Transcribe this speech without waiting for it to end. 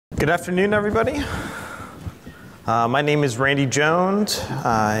Good afternoon, everybody. My name is Randy Jones,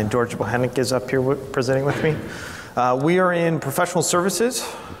 and George Bohannik is up here presenting with me. We are in professional services,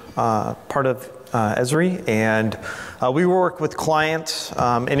 part of Esri, and we work with clients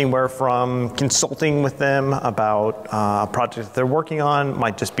anywhere from consulting with them about a project that they're working on,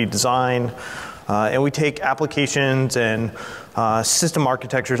 might just be design, and we take applications and system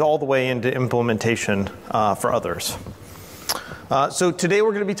architectures all the way into implementation for others. So today we're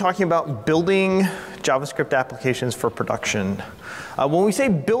going to be talking about building JavaScript applications for production. When we say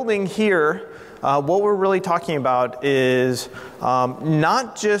building here, what we're really talking about is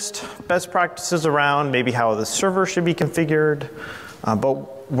not just best practices around maybe how the server should be configured,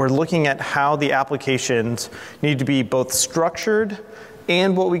 but we're looking at how the applications need to be both structured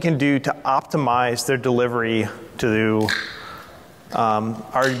and what we can do to optimize their delivery to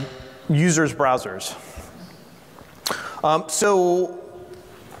our users' browsers. So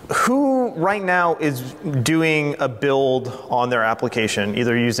who right now is doing a build on their application,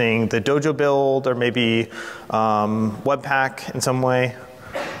 either using the Dojo build or maybe Webpack in some way?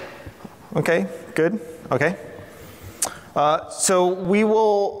 Okay, good, okay. So we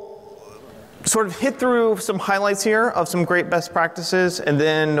will sort of hit through some highlights here of some great best practices, and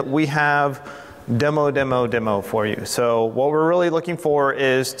then we have demo for you. So what we're really looking for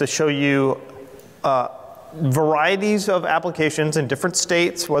is to show you varieties of applications in different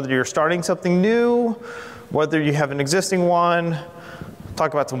states, whether you're starting something new, whether you have an existing one,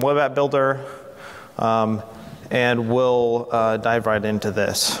 talk about some Web AppBuilder, and we'll dive right into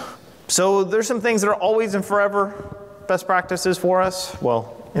this. So there's some things that are always and forever best practices for us.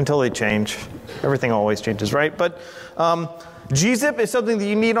 Well, until they change. Everything always changes, right? But gzip is something that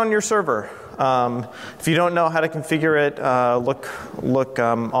you need on your server. If you don't know how to configure it, look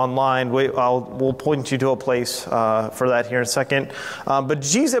online. We'll point you to a place for that here in a second. But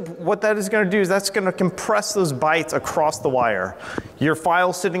gzip, what that is going to do is that's going to compress those bytes across the wire. Your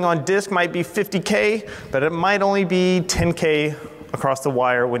file sitting on disk might be 50K, but it might only be 10K across the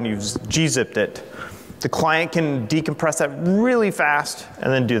wire when you've gzipped it. The client can decompress that really fast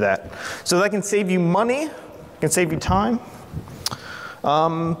and then do that. So that can save you money, can save you time.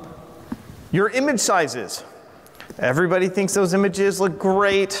 Your image sizes. Everybody thinks those images look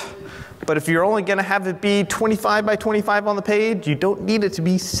great, but if you're only going to have it be 25 by 25 on the page, you don't need it to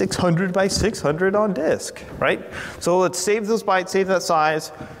be 600 by 600 on disk, right? So let's save those bytes, save that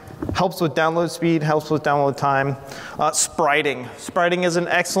size. Helps with download speed, helps with download time. Spriting. Spriting is an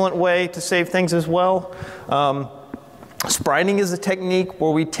excellent way to save things as well. Spriting is a technique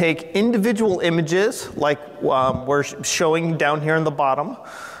where we take individual images, like we're showing down here in the bottom,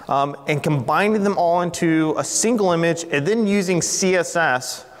 and combining them all into a single image, and then using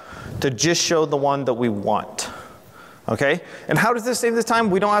CSS to just show the one that we want. Okay? And how does this save the time?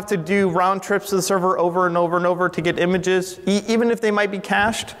 We don't have to do round trips to the server over and over and over to get images, even if they might be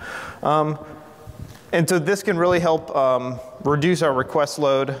cached. And so this can really help reduce our request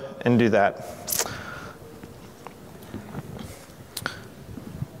load and do that.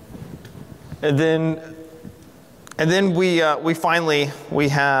 And then we finally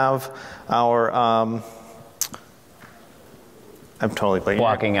have our I'm totally blanking.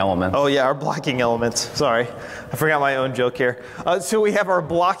 Blocking elements. Oh yeah, our blocking elements. Sorry, I forgot my own joke here. So we have our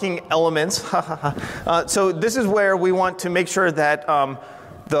blocking elements. So this is where we want to make sure that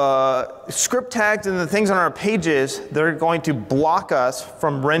the script tags and the things on our pages, they're going to block us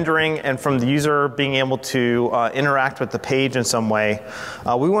from rendering and from the user being able to interact with the page in some way.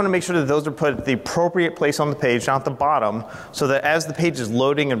 We want to make sure that those are put at the appropriate place on the page, not the bottom, so that as the page is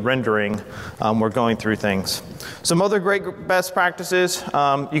loading and rendering, we're going through things. Some other great best practices,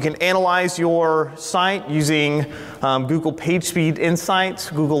 you can analyze your site using Google PageSpeed Insights,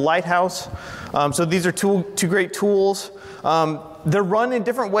 Google Lighthouse. So these are two great tools. They're run in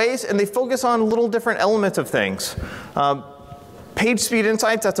different ways, and they focus on little different elements of things. PageSpeed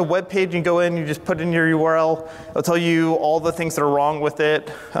Insights, that's a web page. You can go in, you just put in your URL. It'll tell you all the things that are wrong with it,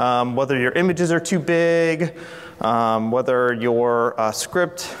 whether your images are too big, whether your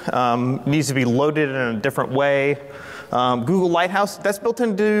script needs to be loaded in a different way. Google Lighthouse, that's built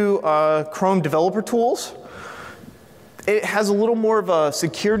into Chrome developer tools. It has a little more of a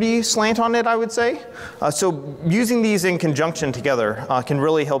security slant on it, I would say. So using these in conjunction together can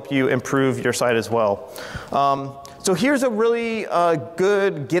really help you improve your site as well. So here's a really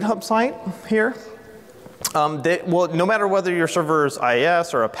good GitHub site here. Well, no matter whether your server is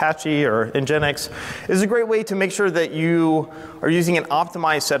IIS or Apache or Nginx, is a great way to make sure that you are using an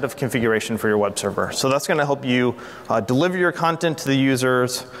optimized set of configuration for your web server. So that's going to help you deliver your content to the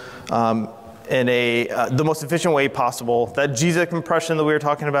users in the most efficient way possible. That gzip compression that we were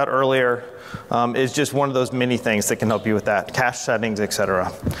talking about earlier is just one of those many things that can help you with that, cache settings,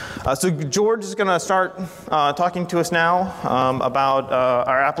 etc. So George is going to start talking to us now about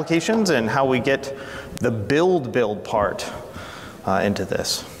our applications and how we get the build part into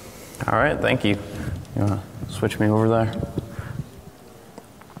this. All right, thank you. You want to switch me over there?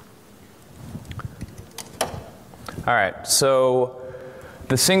 All right, so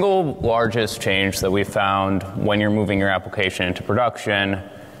the single largest change that we found when you're moving your application into production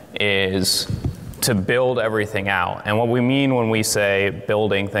is to build everything out. And what we mean when we say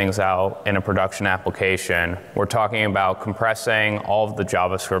building things out in a production application, we're talking about compressing all of the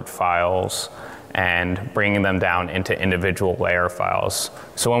JavaScript files and bringing them down into individual layer files.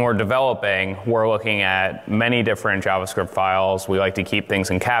 So when we're developing, we're looking at many different JavaScript files. We like to keep things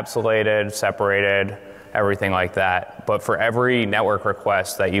encapsulated, separated, everything like that. But for every network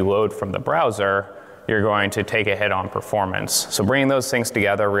request that you load from the browser, you're going to take a hit on performance. So bringing those things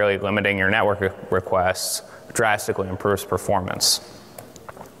together, really limiting your network requests, drastically improves performance.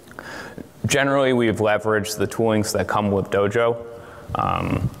 Generally, we've leveraged the toolings that come with Dojo.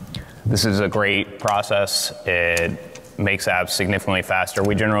 This is a great process. It makes apps significantly faster.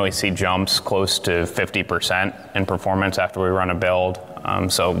 We generally see jumps close to 50% in performance after we run a build.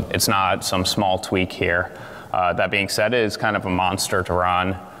 So it's not some small tweak here. That being said, it is kind of a monster to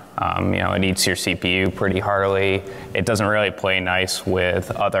run. It eats your CPU pretty heartily. It doesn't really play nice with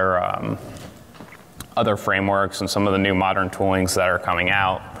other frameworks and some of the new modern toolings that are coming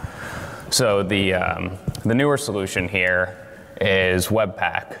out. So the newer solution here is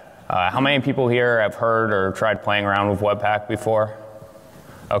Webpack. How many people here have heard or tried playing around with Webpack before?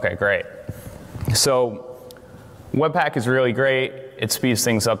 Okay, great. So Webpack is really great. It speeds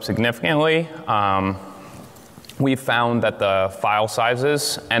things up significantly. We've found that the file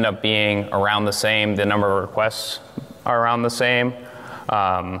sizes end up being around the same. The number of requests are around the same.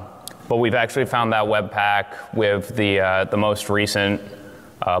 But we've actually found that Webpack with the most recent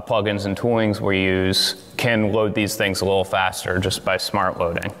plugins and toolings we use can load these things a little faster just by smart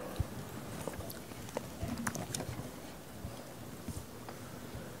loading.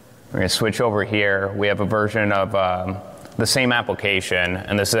 We're going to switch over here. We have a version of the same application,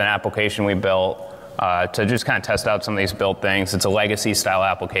 and this is an application we built to just kind of test out some of these built things. It's a legacy style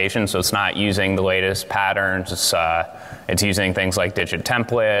application, so it's not using the latest patterns. It's using things like digit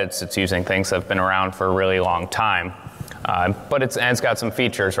templates. It's using things that have been around for a really long time. But it's got some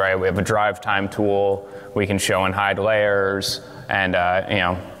features, right? We have a drive time tool. We can show and hide layers, and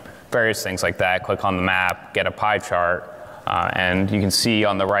various things like that. Click on the map, get a pie chart. And you can see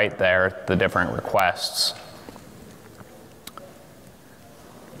on the right there the different requests.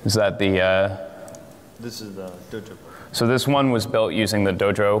 Is that the? This is the Dojo. So this one was built using the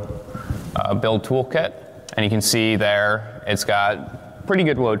Dojo build toolkit, and you can see there it's got pretty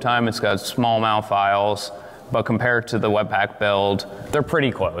good load time. It's got small amount of files, but compared to the Webpack build, they're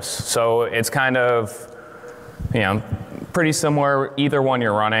pretty close. So it's kind of pretty similar. Either one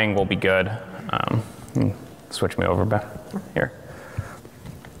you're running will be good. Switch me over back here.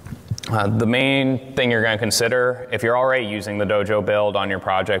 The main thing you're going to consider, if you're already using the Dojo build on your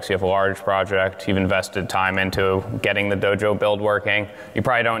projects, you have a large project, you've invested time into getting the Dojo build working, you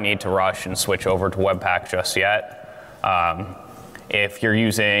probably don't need to rush and switch over to Webpack just yet. If you're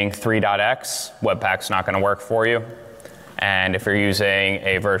using 3.x, Webpack's not going to work for you. And if you're using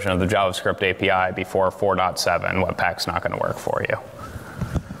a version of the JavaScript API before 4.7, Webpack's not going to work for you.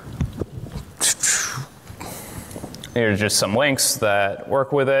 Here's just some links that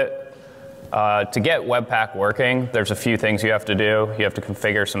work with it. To get Webpack working, there's a few things you have to do. You have to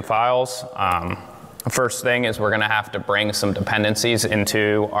configure some files. The first thing is we're going to have to bring some dependencies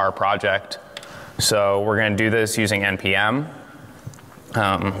into our project. So we're going to do this using npm.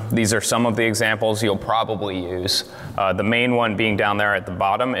 These are some of the examples you'll probably use. The main one being down there at the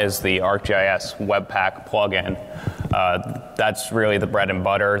bottom is the ArcGIS Webpack plugin. That's really the bread and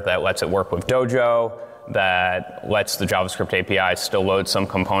butter that lets it work with Dojo, that lets the JavaScript API still load some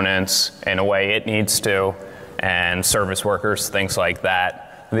components in a way it needs to, and service workers, things like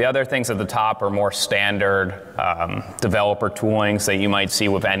that. The other things at the top are more standard developer toolings that you might see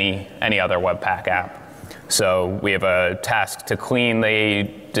with any other Webpack app. So we have a task to clean the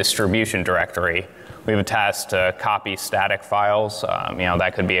distribution directory. We have a task to copy static files.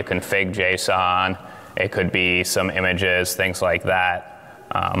 That could be a config JSON. It could be some images, things like that.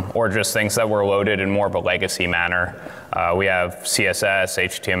 Or just things that were loaded in more of a legacy manner. We have CSS,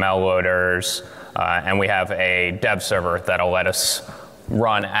 HTML loaders, and we have a dev server that'll let us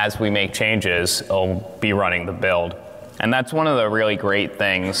run as we make changes. It'll be running the build. And that's one of the really great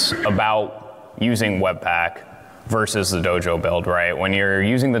things about using Webpack versus the Dojo build, right? When you're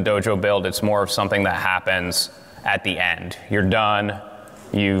using the Dojo build, it's more of something that happens at the end. You're done,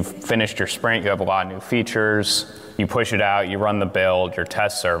 you've finished your sprint, you have a lot of new features, you push it out, you run the build, your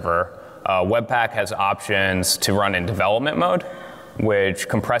test server. Webpack has options to run in development mode, which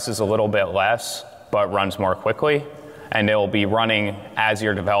compresses a little bit less, but runs more quickly. And it'll be running as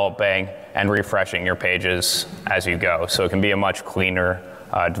you're developing and refreshing your pages as you go. So it can be a much cleaner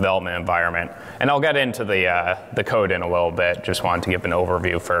development environment. And I'll get into the code in a little bit. Just wanted to give an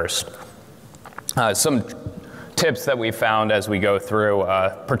overview first. Some tips that we found as we go through,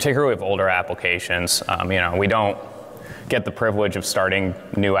 particularly with older applications. We don't get the privilege of starting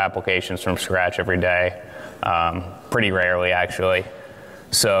new applications from scratch every day. Pretty rarely, actually.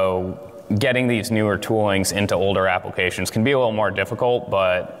 So getting these newer toolings into older applications can be a little more difficult,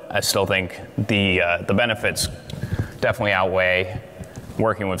 but I still think the benefits definitely outweigh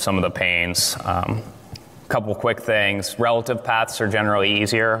working with some of the pains. Couple quick things. Relative paths are generally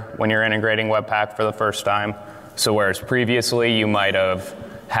easier when you're integrating Webpack for the first time. So whereas previously you might have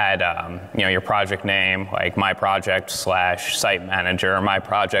had your project name, like my project / site manager, or my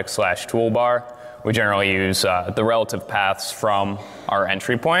project / toolbar, we generally use the relative paths from our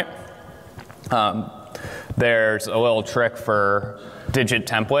entry point. There's a little trick for digit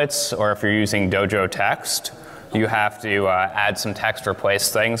templates, or if you're using Dojo text, you have to add some text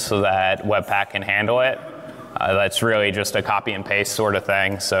replace things so that Webpack can handle it. That's really just a copy and paste sort of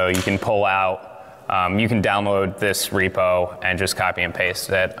thing. So you can pull out, you can download this repo and just copy and paste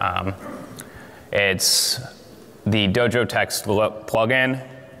it. It's the Dojo text plugin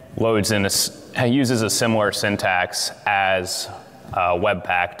loads in uses a similar syntax as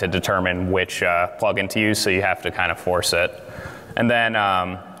Webpack to determine which plugin to use, so you have to kind of force it. And then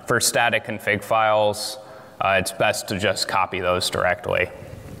for static config files, it's best to just copy those directly.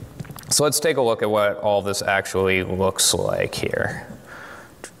 So let's take a look at what all this actually looks like here.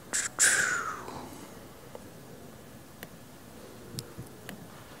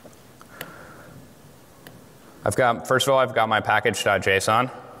 First of all, I've got my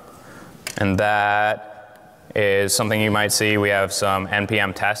package.json, and that is something you might see. We have some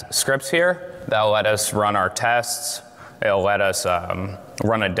npm test scripts here that'll let us run our tests. It'll let us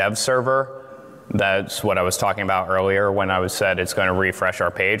run a dev server. That's what I was talking about earlier when I said it's going to refresh our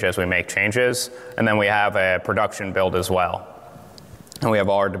page as we make changes. And then we have a production build as well. And we have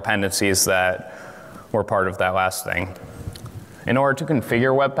all our dependencies that were part of that last thing. In order to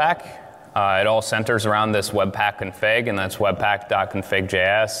configure Webpack, it all centers around this Webpack config, and that's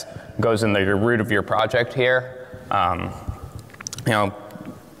webpack.config.js. Goes in the root of your project here.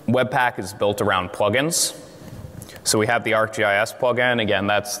 Webpack is built around plugins. So we have the ArcGIS plugin. Again,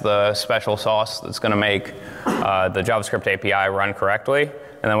 that's the special sauce that's going to make the JavaScript API run correctly.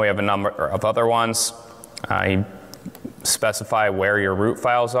 And then we have a number of other ones. You specify where your root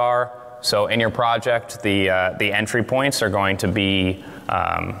files are. So in your project, the entry points are going to be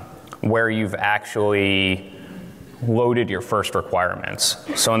where you've actually loaded your first requirements.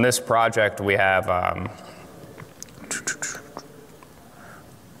 So in this project, we have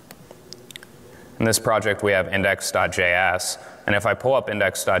index.js, and if I pull up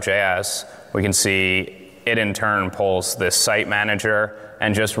index.js, we can see it in turn pulls this site manager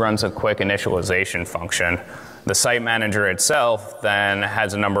and just runs a quick initialization function. The site manager itself then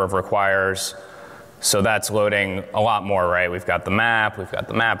has a number of requires, so that's loading a lot more, right? We've got the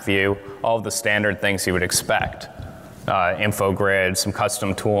map view, all of the standard things you would expect. Info grid, some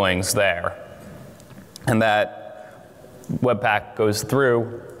custom toolings there. And that Webpack goes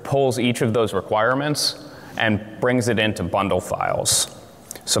through, pulls each of those requirements, and brings it into bundle files.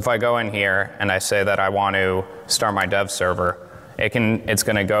 So if I go in here and I say that I want to start my dev server, it's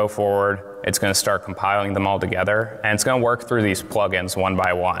going to go forward, it's going to start compiling them all together, and it's going to work through these plugins one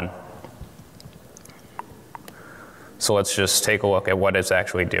by one. So let's just take a look at what it's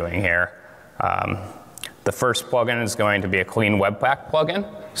actually doing here. The first plugin is going to be a clean Webpack plugin.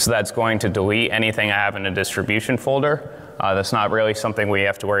 So that's going to delete anything I have in a distribution folder. That's not really something we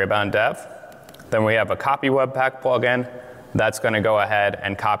have to worry about in dev. Then we have a copy Webpack plugin. That's going to go ahead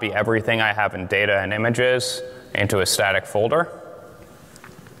and copy everything I have in data and images into a static folder.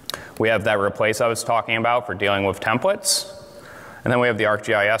 We have that replace I was talking about for dealing with templates. And then we have the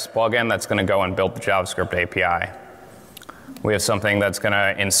ArcGIS plugin that's going to go and build the JavaScript API. We have something that's going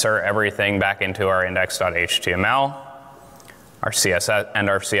to insert everything back into our index.html, our CSS, and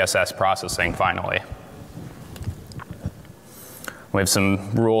our CSS processing finally. We have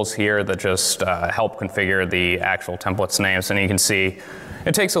some rules here that just help configure the actual templates names, and you can see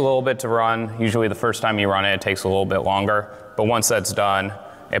it takes a little bit to run. Usually the first time you run it, it takes a little bit longer, but once that's done,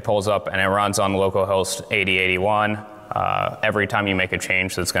 it pulls up and it runs on localhost 8081. Every time you make a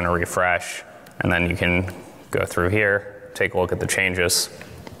change, that's going to refresh, and then you can go through here, take a look at the changes.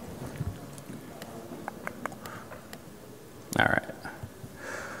 All right.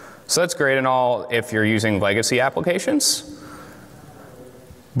 So that's great and all if you're using legacy applications.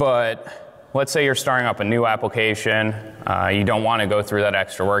 But let's say you're starting up a new application. You don't want to go through that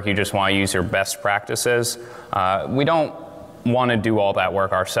extra work. You just want to use your best practices. We don't want to do all that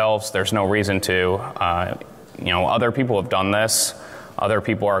work ourselves. There's no reason to. Other people have done this. Other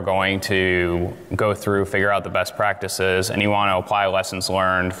people are going to go through, figure out the best practices, and you want to apply lessons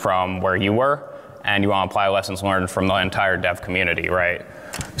learned from where you were, and you want to apply lessons learned from the entire dev community, right?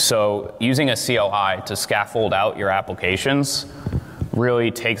 So using a CLI to scaffold out your applications really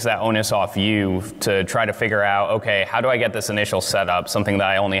takes that onus off you to try to figure out, okay, how do I get this initial setup, something that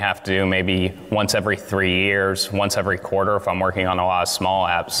I only have to do maybe once every 3 years, once every quarter if I'm working on a lot of small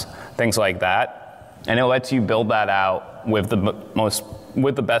apps, things like that. And it lets you build that out with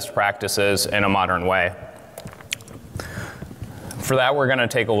the best practices in a modern way. For that, we're going to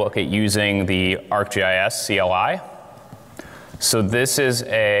take a look at using the ArcGIS CLI. So this is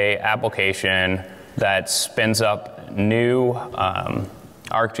an application that spins up new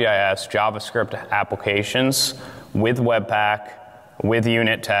ArcGIS JavaScript applications with Webpack, with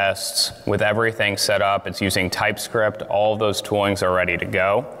unit tests, with everything set up. It's using TypeScript. All of those toolings are ready to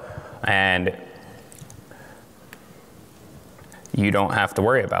go. And you don't have to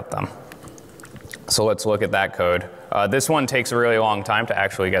worry about them. So let's look at that code. This one takes a really long time to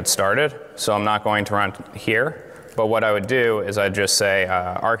actually get started, so I'm not going to run here. But what I would do is I'd just say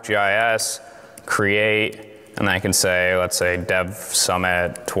ArcGIS, create, and then I can say, let's say Dev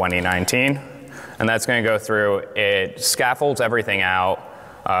Summit 2019. And that's going to go through. It scaffolds everything out.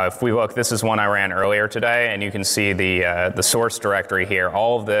 If we look, this is one I ran earlier today, and you can see the source directory here.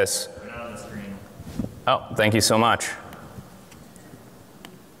 All of this. Not on the screen. Oh, thank you so much.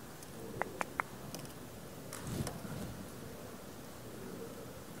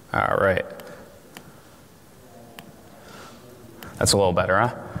 All right. That's a little better,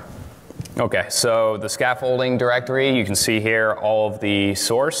 huh? Okay, so the scaffolding directory, you can see here all of the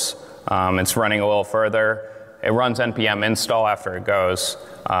source. It's running a little further. It runs npm install after it goes.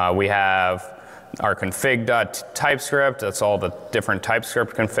 We have our config.typescript. That's all the different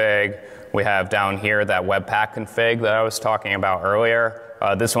TypeScript config. We have down here that Webpack config that I was talking about earlier.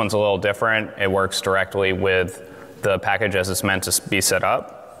 This one's a little different. It works directly with the package as it's meant to be set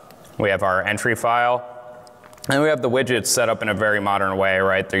up. We have our entry file. And we have the widgets set up in a very modern way,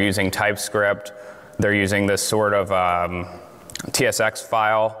 right? They're using TypeScript. They're using this sort of TSX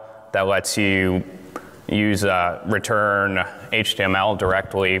file that lets you use return HTML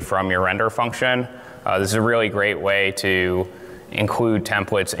directly from your render function. This is a really great way to include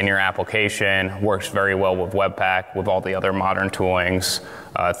templates in your application. Works very well with Webpack, with all the other modern toolings.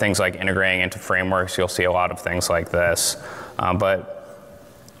 Things like integrating into frameworks, you'll see a lot of things like this. But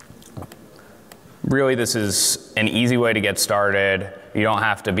really, this is an easy way to get started. You don't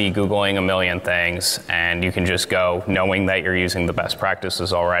have to be Googling a million things, and you can just go knowing that you're using the best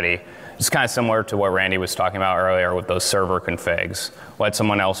practices already. It's kind of similar to what Randy was talking about earlier with those server configs. Let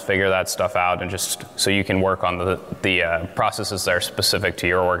someone else figure that stuff out, and just so you can work on the processes that are specific to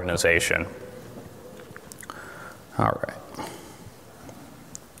your organization. All right.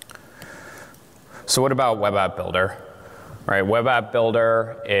 So what about Web App Builder? Right, Web App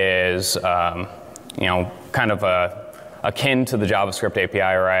Builder is kind of akin to the JavaScript API,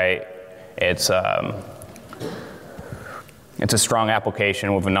 right? It's a strong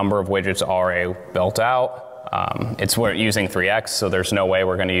application with a number of widgets already built out. We're using 3x, so there's no way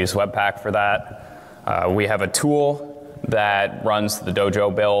we're going to use Webpack for that. We have a tool that runs the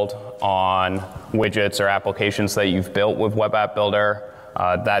Dojo build on widgets or applications that you've built with Web App Builder.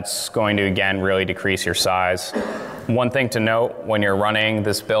 That's going to, again, really decrease your size. One thing to note when you're running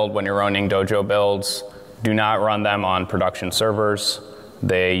this build, when you're running Dojo builds, do not run them on production servers.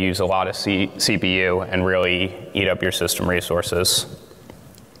 They use a lot of CPU and really eat up your system resources.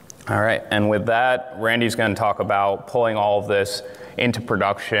 All right, and with that, Randy's going to talk about pulling all of this into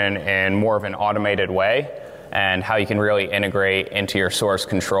production in more of an automated way and how you can really integrate into your source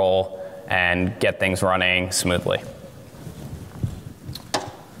control and get things running smoothly.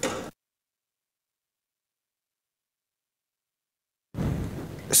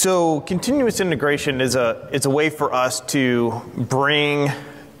 So continuous integration is a way for us to bring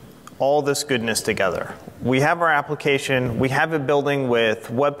all this goodness together. We have our application, we have it building with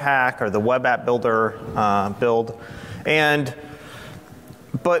Webpack or the Web App Builder build,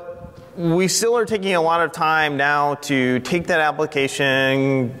 but we still are taking a lot of time now to take that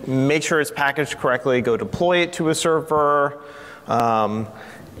application, make sure it's packaged correctly, go deploy it to a server.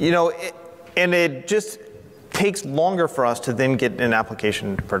 You know, and it just takes longer for us to then get an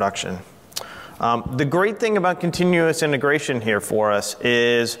application into production. The great thing about continuous integration here for us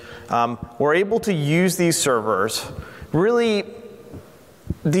is we're able to use these servers. Really,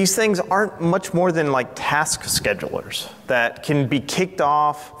 these things aren't much more than like task schedulers that can be kicked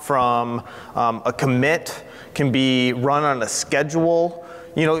off from a commit, can be run on a schedule.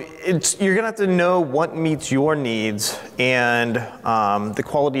 You know, you're gonna have to know what meets your needs and the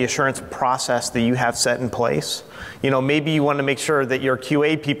quality assurance process that you have set in place. You know, maybe you want to make sure that your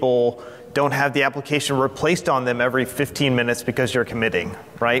QA people don't have the application replaced on them every 15 minutes because you're committing,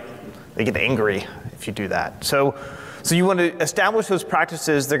 right? They get angry if you do that. So you want to establish those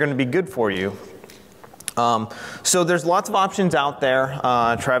practices that are going to be good for you. So there's lots of options out there.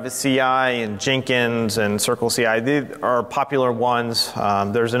 Travis CI and Jenkins and Circle CI, they are popular ones.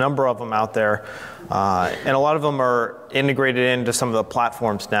 There's a number of them out there. And a lot of them are integrated into some of the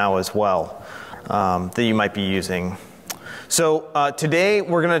platforms now as well that you might be using. So today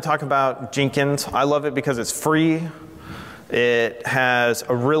we're going to talk about Jenkins. I love it because it's free. It has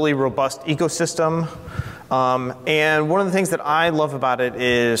a really robust ecosystem. And one of the things that I love about it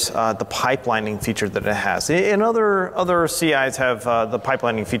is the pipelining feature that it has. And other CIs have the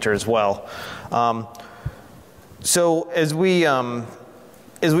pipelining feature as well. So as we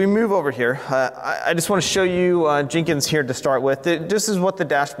move over here, I just want to show you Jenkins here to start with. This is what the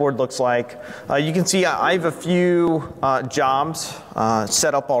dashboard looks like. You can see I have a few jobs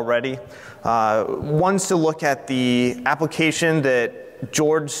set up already. One's to look at the application that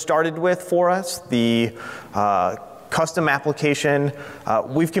George started with for us, the custom application.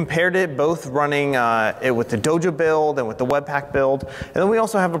 We've compared it both running it with the Dojo build and with the Webpack build. And then we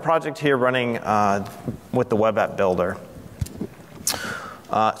also have a project here running with the Web AppBuilder.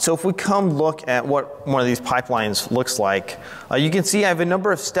 So if we come look at what one of these pipelines looks like, you can see I have a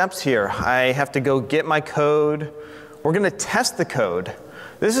number of steps here. I have to go get my code. We're going to test the code.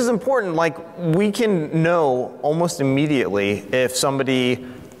 This is important. Like, we can know almost immediately if somebody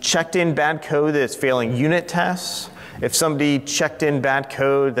checked in bad code that is failing unit tests, if somebody checked in bad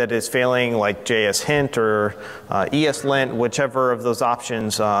code that is failing like JS Hint or ESLint, whichever of those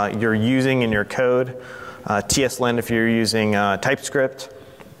options you're using in your code, TSLint if you're using TypeScript.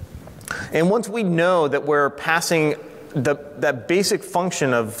 And once we know that we're passing that basic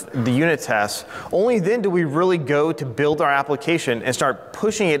function of the unit tests, only then do we really go to build our application and start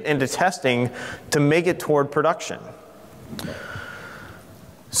pushing it into testing to make it toward production.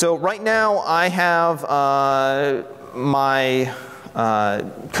 So right now I have my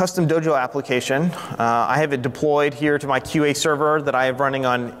custom Dojo application. I have it deployed here to my QA server that I have running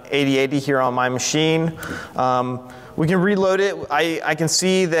on 8080 here on my machine. We can reload it. I can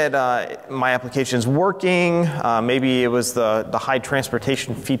see that my application is working. Maybe it was the high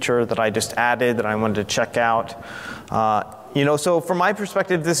transportation feature that I just added that I wanted to check out. You know, so from my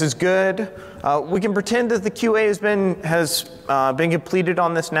perspective, this is good. We can pretend that the QA has been completed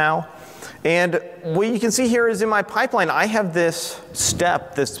on this now. And what you can see here is in my pipeline, I have this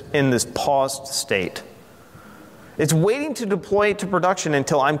step in this paused state. It's waiting to deploy it to production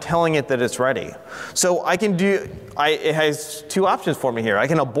until I'm telling it that it's ready. So I can it has two options for me here. I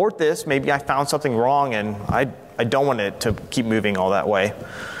can abort this. Maybe I found something wrong and I don't want it to keep moving all that way.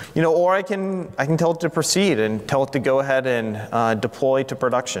 You know, or I can tell it to proceed and tell it to go ahead and deploy to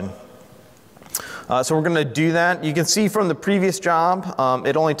production. So we're going to do that. You can see from the previous job,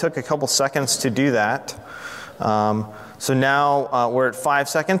 it only took a couple seconds to do that. So now we're at 5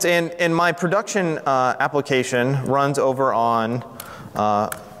 seconds. And my production application runs over on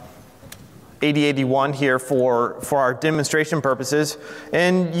 8081 here for our demonstration purposes.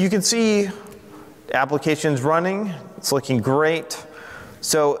 And you can see the application's running. It's looking great.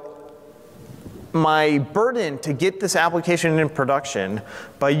 So my burden to get this application in production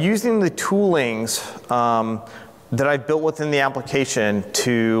by using the toolings that I've built within the application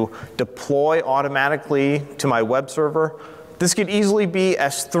to deploy automatically to my web server. This could easily be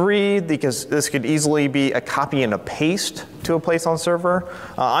S3 because this could easily be a copy and a paste to a place on server.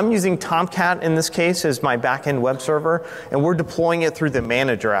 I'm using Tomcat in this case as my backend web server, and we're deploying it through the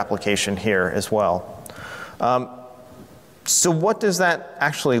manager application here as well. So what does that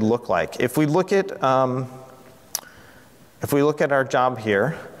actually look like? If we look at our job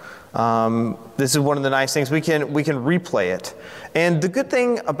here, this is one of the nice things. We can replay it. And the good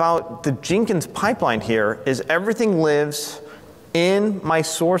thing about the Jenkins pipeline here is everything lives in my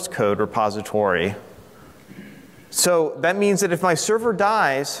source code repository. So that means that if my server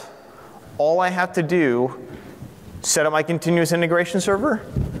dies, all I have to do, set up my continuous integration server,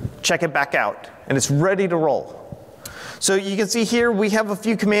 check it back out, and it's ready to roll. So you can see here we have a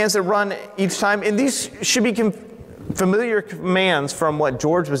few commands that run each time, and these should be familiar commands from what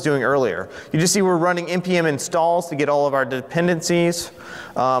George was doing earlier. You just see we're running npm installs to get all of our dependencies.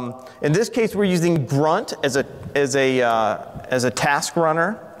 In this case, we're using grunt as a task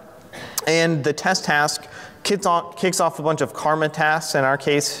runner, and the test task kicks off a bunch of karma tasks in our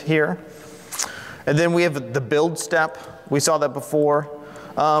case here. And then we have the build step. We saw that before.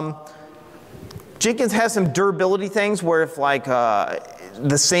 Jenkins has some durability things where if like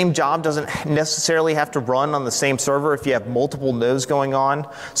the same job doesn't necessarily have to run on the same server if you have multiple nodes going on.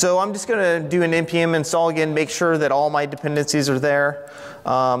 So I'm just going to do an npm install again, make sure that all my dependencies are there.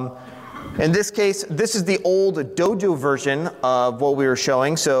 In this case, this is the old Dojo version of what we were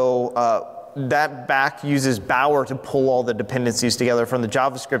showing. So that back uses Bower to pull all the dependencies together from the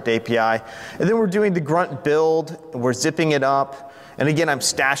JavaScript API. And then we're doing the grunt build, and we're zipping it up. And again, I'm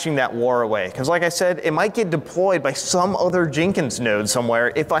stashing that war away. Because like I said, it might get deployed by some other Jenkins node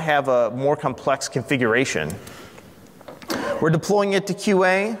somewhere if I have a more complex configuration. We're deploying it to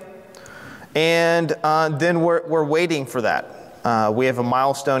QA, and then we're waiting for that. We have a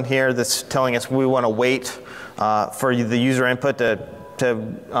milestone here that's telling us we want to wait for the user input to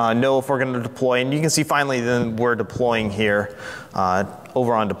know if we're going to deploy. And you can see finally then we're deploying here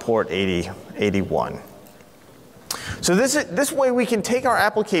over onto port 8081. So this way we can take our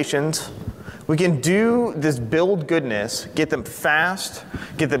applications, we can do this build goodness, get them fast,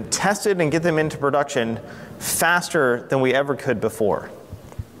 get them tested, and get them into production faster than we ever could before.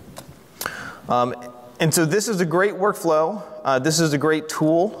 And so this is a great workflow. This is a great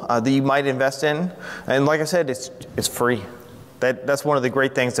tool that you might invest in. And like I said, it's free. That's one of the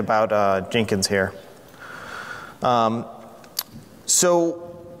great things about Jenkins here.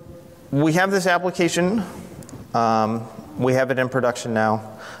 So we have this application. We have it in production now.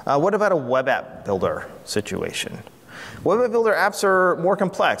 What about a web app builder situation? Web app builder apps are more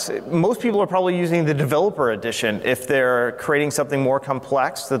complex. Most people are probably using the developer edition if they're creating something more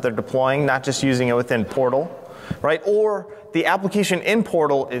complex that they're deploying, not just using it within Portal, right? Or the application in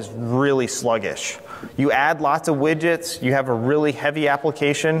Portal is really sluggish. You add lots of widgets, you have a really heavy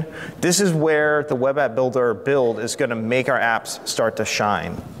application. This is where the web app builder build is going to make our apps start to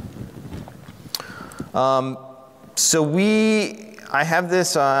shine. So I have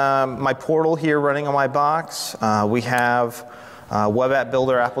this, my portal here running on my box. We have web app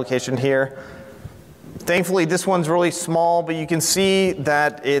builder application here. Thankfully, this one's really small, but you can see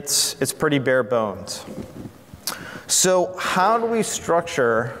that it's pretty bare bones. So how do we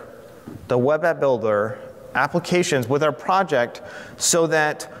structure the web app builder applications with our project so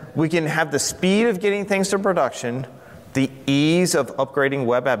that we can have the speed of getting things to production, the ease of upgrading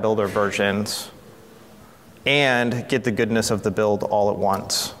web app builder versions, and get the goodness of the build all at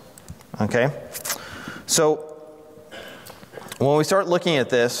once? Okay? So when we start looking at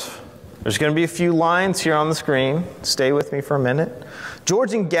this, there's going to be a few lines here on the screen. Stay with me for a minute.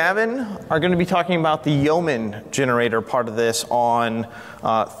 George and Gavin are going to be talking about the Yeoman generator part of this on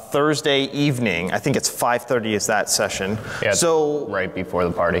Thursday evening. I think it's 5:30 is that session. Yeah, so right before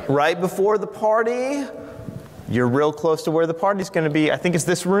the party. Right before the party. You're real close to where the party's going to be. I think it's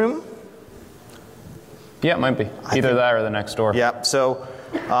this room. Yeah, it might be. Either that or the next door. Yeah, so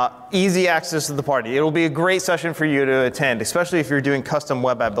easy access to the party. It'll be a great session for you to attend, especially if you're doing custom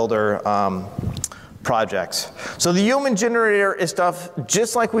web app builder projects. So the Yeoman generator is stuff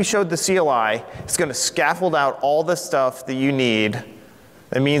just like we showed the CLI. It's going to scaffold out all the stuff that you need.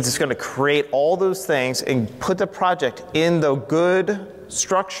 That means it's going to create all those things and put the project in the good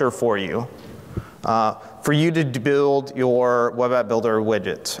structure for you to build your web app builder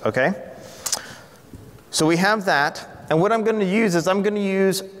widgets. Okay? So we have that, and what I'm going to use is I'm going to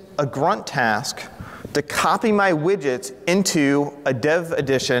use a grunt task to copy my widgets into a dev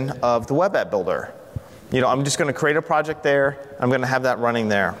edition of the web app builder. I'm just going to create a project there. I'm going to have that running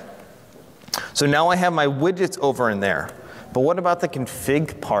there. So now I have my widgets over in there. But what about the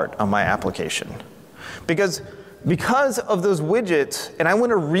config part of my application? Because of those widgets, and I want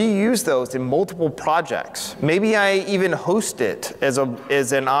to reuse those in multiple projects. Maybe I even host it as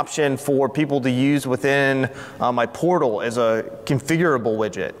an option for people to use within my portal as a configurable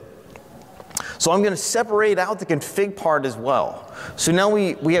widget. So I'm going to separate out the config part as well. So now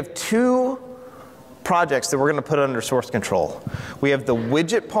we have two projects that we're going to put under source control. We have the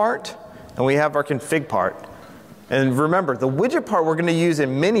widget part, and we have our config part. And remember, the widget part we're going to use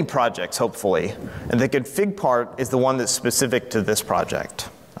in many projects, hopefully. And the config part is the one that's specific to this project.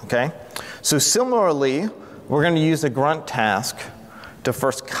 Okay? So similarly, we're going to use a grunt task to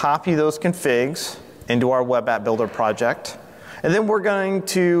first copy those configs into our Web App Builder project. And then we're going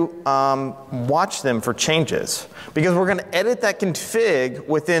to watch them for changes. Because we're going to edit that config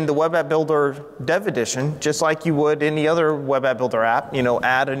within the Web App Builder Dev Edition, just like you would any other Web App Builder app. You know,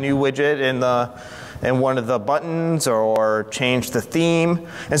 add a new widget in one of the buttons or change the theme.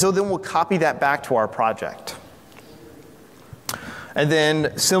 And so then we'll copy that back to our project. And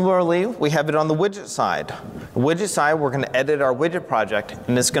then similarly, we have it on the widget side. The widget side, we're going to edit our widget project,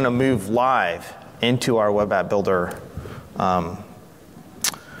 and it's going to move live into our Web App Builder. And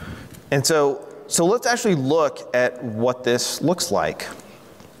so let's actually look at what this looks like.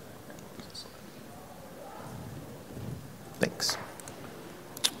 Thanks.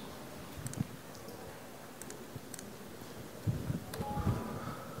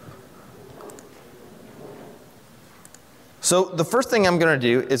 So the first thing I'm going to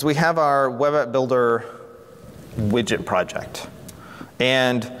do is we have our Web App Builder widget project.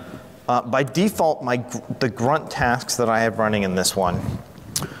 And by default, the grunt tasks that I have running in this one,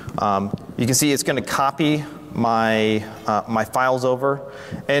 you can see it's going to copy my files over.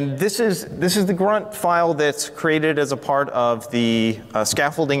 And this is the grunt file that's created as a part of the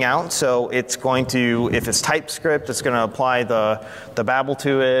scaffolding out. So it's going to, if it's TypeScript, it's going to apply the Babel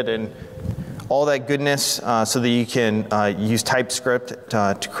to it and all that goodness so that you can use TypeScript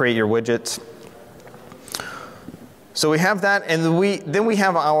to create your widgets. So we have that, and then we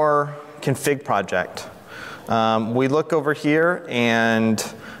have our config project. We look over here, and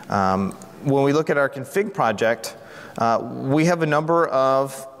when we look at our config project, we have a number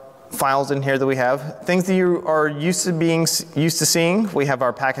of files in here that we have. Things that you are used to seeing. We have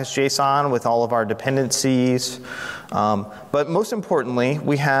our package.json with all of our dependencies. But most importantly,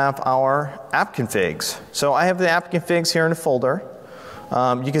 we have our app configs. So I have the app configs here in a folder.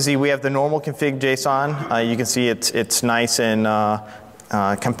 You can see we have the normal config JSON. You can see it's nice and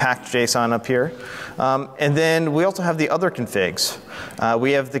compact JSON up here. And then we also have the other configs.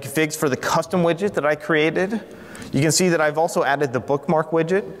 We have the configs for the custom widget that I created. You can see that I've also added the bookmark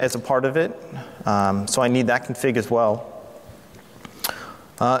widget as a part of it. So I need that config as well.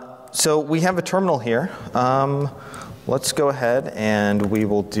 So we have a terminal here. Let's go ahead and we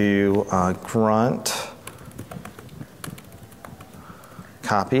will do grunt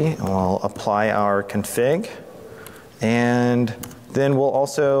copy, and we'll apply our config. And then we'll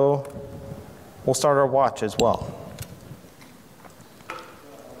start our watch as well.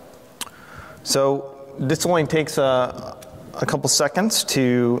 So this only takes a couple seconds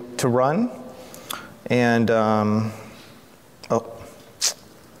to run. And oh,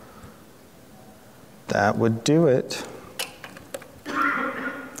 that would do it.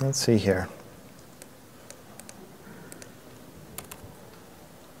 Let's see here.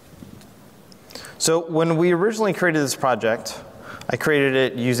 So when we originally created this project, I created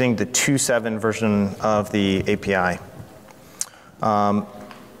it using the 2.7 version of the API. And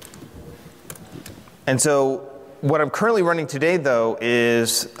so what I'm currently running today, though,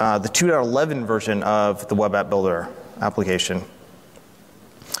 is the 2.11 version of the Web App Builder application.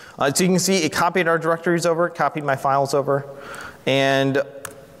 So you can see it copied our directories over, copied my files over. And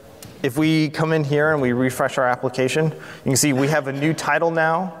if we come in here and we refresh our application, you can see we have a new title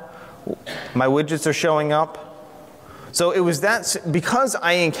now. My widgets are showing up. So it was that, because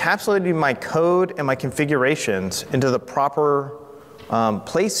I encapsulated my code and my configurations into the proper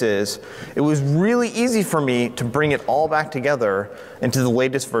places, it was really easy for me to bring it all back together into the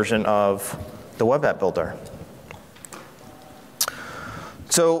latest version of the Web App Builder.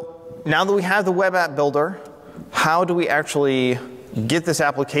 So now that we have the Web App Builder, how do we actually get this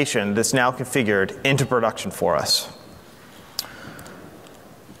application that's now configured into production for us?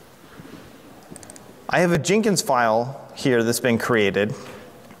 I have a Jenkins file here that's been created.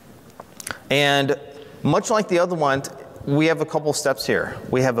 And much like the other one, we have a couple steps here.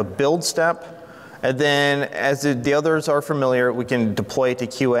 We have a build step, and then as the others are familiar, we can deploy it to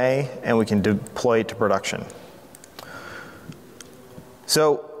QA and we can deploy it to production.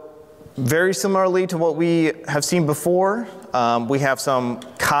 So very similarly to what we have seen before, we have some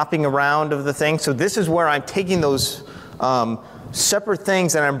copying around of the thing. So this is where I'm taking those separate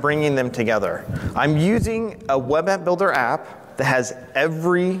things and I'm bringing them together. I'm using a Web App Builder app that has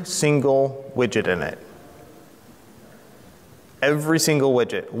every single widget in it. Every single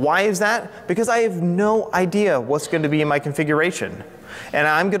widget. Why is that? Because I have no idea what's going to be in my configuration. And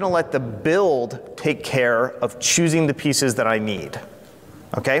I'm going to let the build take care of choosing the pieces that I need.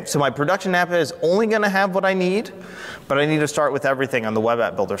 Okay, so my production app is only going to have what I need, but I need to start with everything on the Web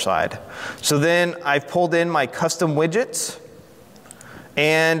App Builder side. So then I've pulled in my custom widgets,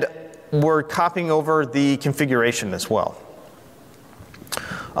 and we're copying over the configuration as well.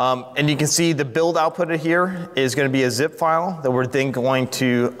 And you can see the build output here is going to be a zip file that we're then going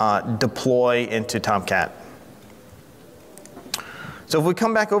to deploy into Tomcat. So if we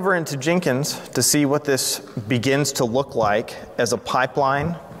come back over into Jenkins to see what this begins to look like as a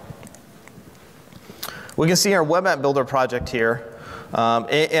pipeline, we can see our Web App Builder project here.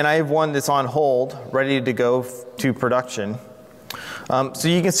 And I have one that's on hold, ready to go to production. So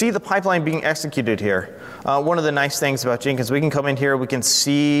you can see the pipeline being executed here. One of the nice things about Jenkins, we can come in here, we can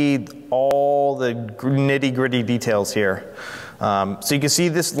see all the nitty-gritty details here. So you can see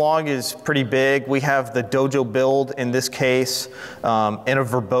this log is pretty big. We have the Dojo build in this case in a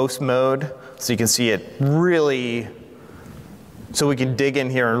verbose mode. So you can see it really, so we can dig in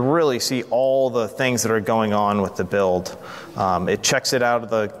here and really see all the things that are going on with the build. It checks it out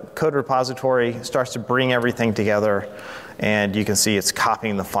of the code repository, starts to bring everything together, and you can see it's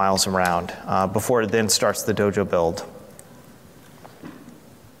copying the files around before it then starts the Dojo build.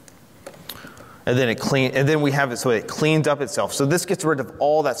 And then we have it so it cleans up itself. So this gets rid of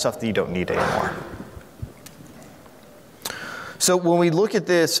all that stuff that you don't need anymore. So when we look at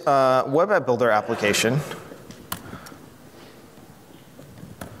this Web App Builder application,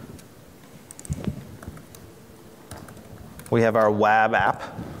 we have our web app.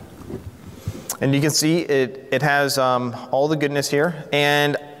 And you can see it has all the goodness here.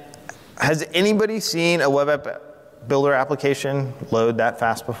 And has anybody seen a Web App Builder application load that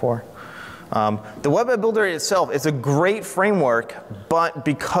fast before? The Web App Builder itself is a great framework, but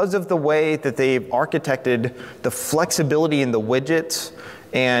because of the way that they've architected the flexibility in the widgets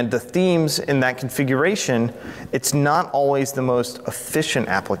and the themes in that configuration, it's not always the most efficient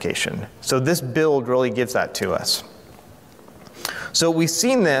application. So this build really gives that to us. So we've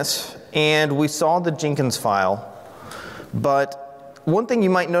seen this, and we saw the Jenkins file, but one thing you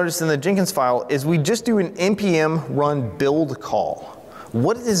might notice in the Jenkins file is we just do an npm run build call.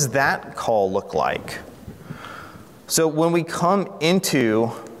 What does that call look like? So when we come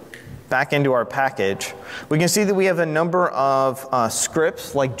back into our package, we can see that we have a number of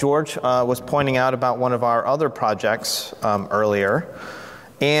scripts, like George was pointing out about one of our other projects earlier.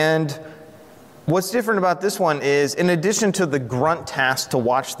 And what's different about this one is, in addition to the grunt task to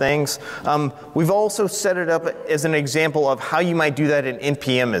watch things, we've also set it up as an example of how you might do that in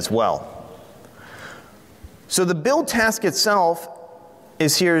npm as well. So the build task itself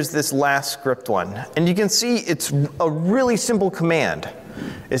is here's this last script one. And you can see it's a really simple command.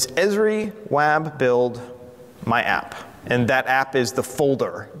 It's Esri web build my app. And that app is the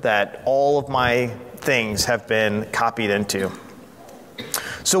folder that all of my things have been copied into.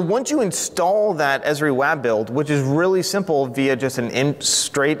 So once you install that Esri web build, which is really simple via just an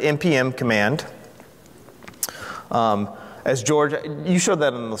straight npm command, as George, you showed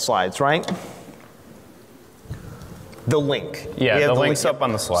that on the slides, right? The link. Yeah, the link's up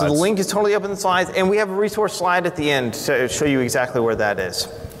on the slides. So the link is totally up in the slides, and we have a resource slide at the end to show you exactly where that is.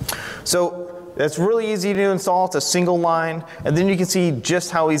 So that's really easy to install. It's a single line, and then you can see just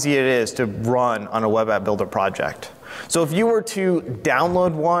how easy it is to run on a Web App Builder project. So if you were to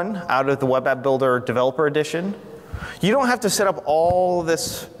download one out of the Web App Builder Developer Edition, you don't have to set up all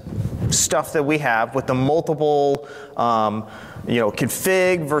this stuff that we have with the multiple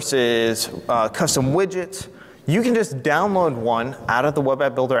config versus custom widgets. You can just download one out of the Web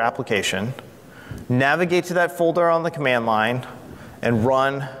App Builder application, navigate to that folder on the command line, and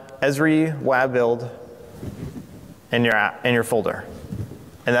run Esri web build in your folder.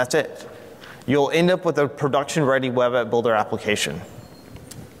 And that's it. You'll end up with a production-ready Web App Builder application.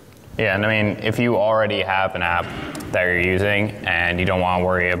 Yeah, and I mean, if you already have an app that you're using and you don't want to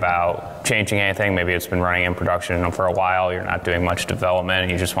worry about changing anything, maybe it's been running in production for a while, you're not doing much development,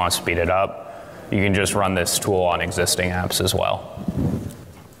 and you just want to speed it up, you can just run this tool on existing apps as well.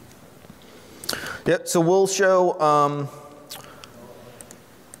 Yep, so we'll show,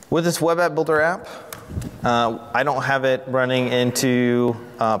 with this Web App Builder app, I don't have it running into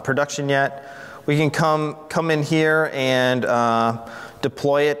production yet. We can come in here and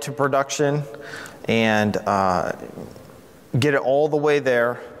deploy it to production and get it all the way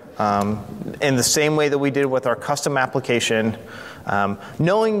there in the same way that we did with our custom application.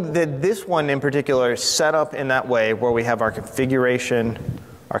 Knowing that this one in particular is set up in that way where we have our configuration,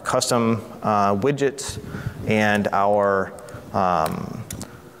 our custom widgets, and our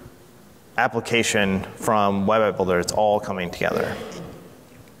application from Web App Builder, it's all coming together.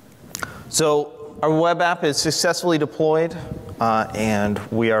 So our web app is successfully deployed, and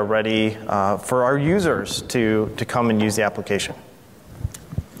we are ready for our users to come and use the application.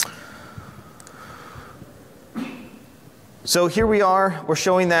 So here we are. We're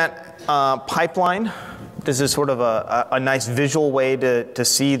showing that pipeline this is sort of a nice visual way to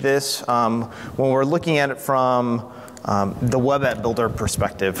see this when we're looking at it from the Web AppBuilder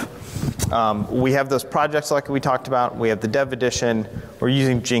perspective. We have those projects like we talked about. We have the dev edition. We're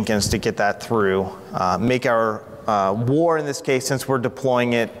using Jenkins to get that through. Make our war in this case, since we're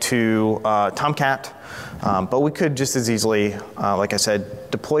deploying it to Tomcat. But we could just as easily, like I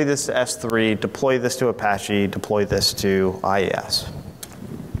said, deploy this to S3, deploy this to Apache, deploy this to IIS.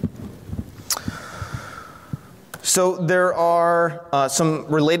 So there are some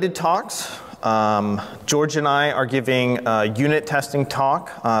related talks. George and I are giving a unit testing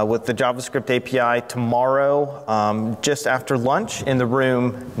talk with the JavaScript API tomorrow, just after lunch in the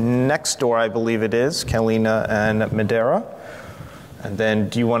room next door, I believe it is, Kalina and Madeira. And then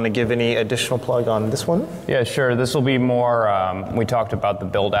do you want to give any additional plug on this one? Yeah, sure. This will be more, we talked about the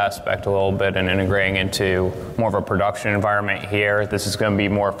build aspect a little bit and integrating into more of a production environment here. This is going to be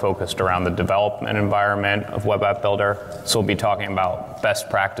more focused around the development environment of Web App Builder. So we'll be talking about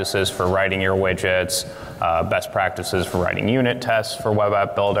best practices for writing your widgets, best practices for writing unit tests for Web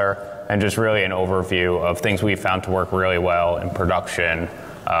App Builder, and just really an overview of things we've found to work really well in production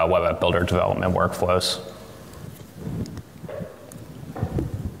Web App Builder development workflows.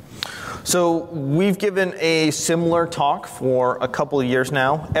 So we've given a similar talk for a couple of years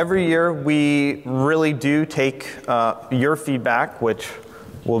now. Every year we really do take your feedback, which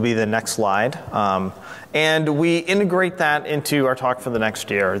will be the next slide, and we integrate that into our talk for the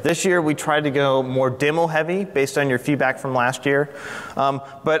next year. This year we tried to go more demo heavy based on your feedback from last year,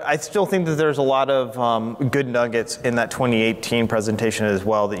 but I still think that there's a lot of good nuggets in that 2018 presentation as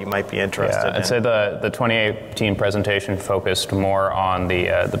well that you might be interested in. I'd say the 2018 presentation focused more on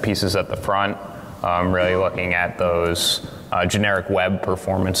the pieces at the front, really looking at those generic web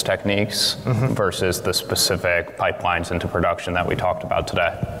performance techniques versus the specific pipelines into production that we talked about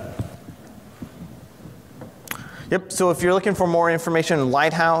today. Yep, so if you're looking for more information in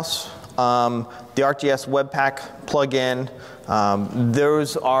Lighthouse, the ArcGIS Webpack plugin,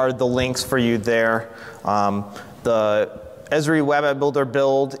 those are the links for you there. The Esri Web AppBuilder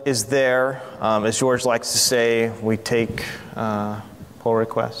build is there. As George likes to say, we take pull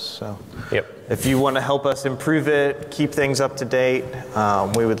requests. So if you want to help us improve it, keep things up to date,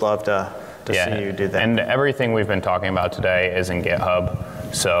 we would love to see you do that. And everything we've been talking about today is in GitHub.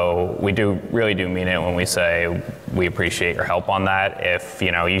 So we really do mean it when we say we appreciate your help on that. If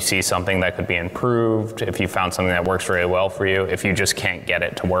you see something that could be improved, if you found something that works really well for you, if you just can't get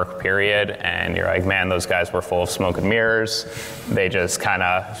it to work, period, and you're like, man, those guys were full of smoke and mirrors. They just kind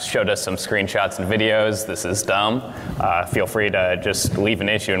of showed us some screenshots and videos. This is dumb. Feel free to just leave an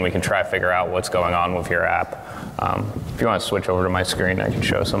issue and we can try to figure out what's going on with your app. If you want to switch over to my screen, I can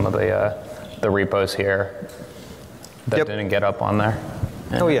show some of the repos here that didn't get up on there.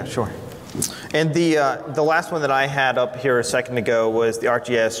 Oh yeah, sure. And the last one that I had up here a second ago was the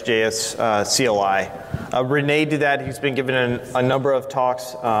ArcGIS JS CLI. Renee did that. He's been given a number of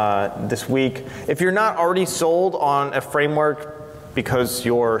talks this week. If you're not already sold on a framework because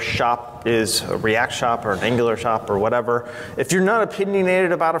your shop is a React shop or an Angular shop or whatever, if you're not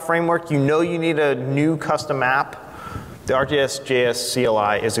opinionated about a framework, you need a new custom app, the ArcGIS JS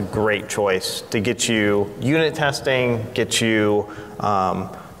CLI is a great choice to get you unit testing, get you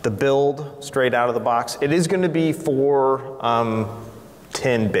the build straight out of the box. It is going to be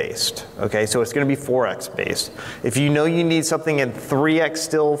 4.10 based, okay? So it's going to be 4x based. If you need something in 3x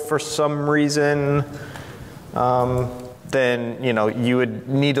still for some reason, then you would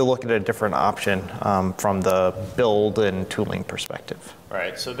need to look at a different option from the build and tooling perspective.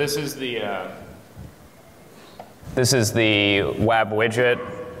 Right. So this is the web widget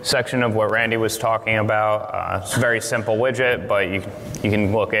section of what Randy was talking about. It's a very simple widget, but you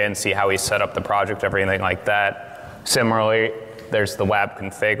can look in and see how he set up the project, everything like that. Similarly, there's the web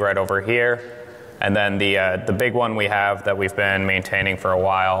config right over here. And then the big one we have that we've been maintaining for a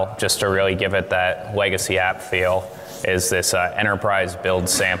while, just to really give it that legacy app feel, is this enterprise build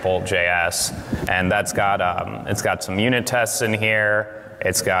sample JS. And that's got, it's got some unit tests in here.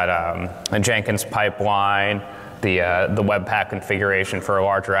 It's got a Jenkins pipeline, the Webpack configuration for a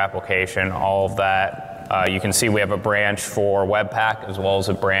larger application, all of that. You can see we have a branch for Webpack as well as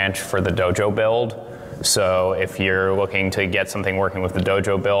a branch for the Dojo build. So if you're looking to get something working with the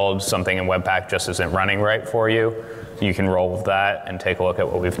Dojo build, something in Webpack just isn't running right for you, you can roll with that and take a look at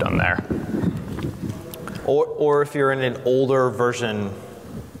what we've done there. Or if you're in an older version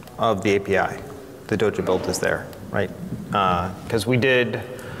of the API, the Dojo build is there, right? Because we did,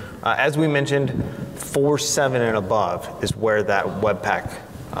 as we mentioned, 4.7 and above is where that Webpack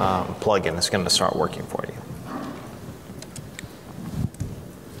plugin is going to start working for you.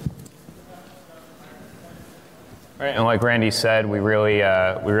 Right, and like Randy said, we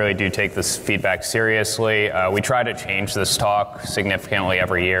really do take this feedback seriously. We try to change this talk significantly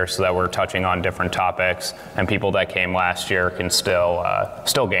every year so that we're touching on different topics, and people that came last year can still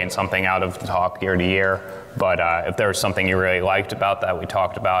gain something out of the talk year to year. But if there was something you really liked about that we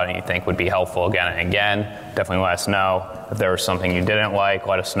talked about and you think would be helpful again and again, definitely let us know. If there was something you didn't like,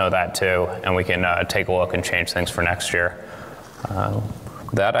 let us know that too, and we can take a look and change things for next year.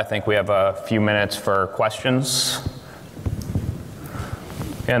 With that, I think we have a few minutes for questions.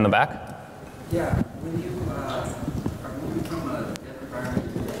 Yeah, in the back. Yeah, when you are moving from a dev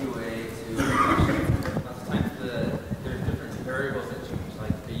environment to QA to production, lots of times there's different variables that change,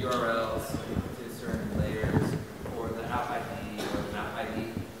 like the URLs to certain layers, or the app ID or the map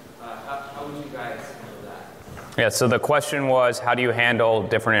ID. How would you guys handle that? Yeah, so the question was, how do you handle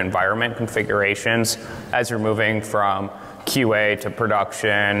different environment configurations as you're moving from QA to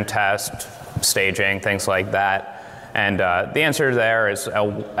production, test, staging, things like that? And the answer there is,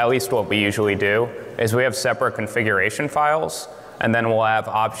 at least what we usually do, is we have separate configuration files, and then we'll have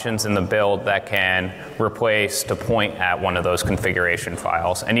options in the build that can replace to point at one of those configuration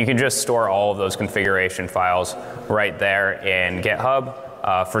files. And you can just store all of those configuration files right there in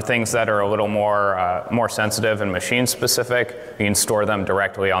GitHub. For things that are a little more sensitive and machine specific, you can store them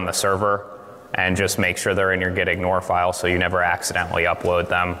directly on the server and just make sure they're in your git ignore file so you never accidentally upload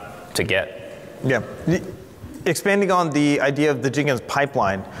them to Git. Yeah. Expanding on the idea of the Jenkins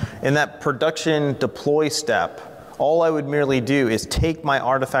pipeline, in that production deploy step, all I would merely do is take my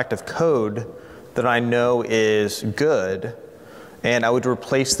artifact of code that I know is good, and I would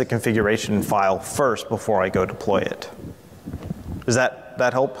replace the configuration file first before I go deploy it. Does that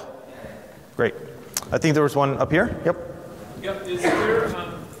help? Great. I think there was one up here. Yep. Yep. Is there,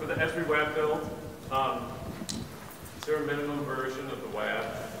 for the Esri web build, is there a minimum version of the web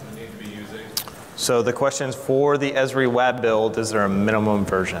I need to be using? So the question is, for the Esri web build, is there a minimum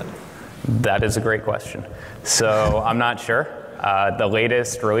version? That is a great question. So I'm not sure. The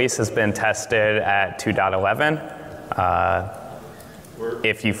latest release has been tested at 2.11.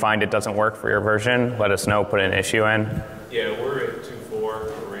 If you find it doesn't work for your version, let us know, put an issue in. Yeah, we're at 2.4 for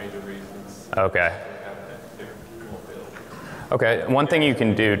a range of reasons. Okay. Okay, one thing you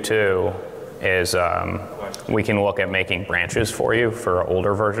can do too is we can look at making branches for you for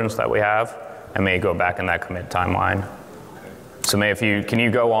older versions that we have, and may go back in that commit timeline. So can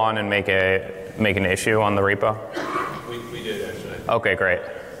you go on and make an issue on the repo? We did actually. Okay, great.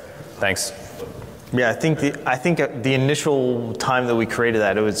 Thanks. Yeah, I think the initial time that we created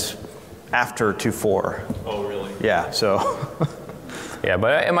that, it was after 2.4. Oh, really? Yeah, so. Yeah,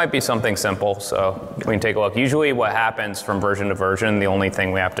 but it might be something simple, so we can take a look. Usually what happens from version to version, the only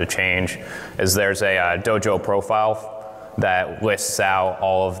thing we have to change is there's a Dojo profile that lists out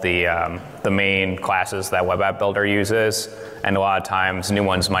all of the main classes that Web App Builder uses, and a lot of times new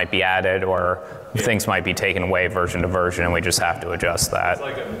ones might be added or things might be taken away version to version, and we just have to adjust that. It's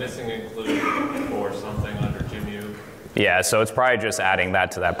like a missing include or something under GIMU. Yeah, so it's probably just adding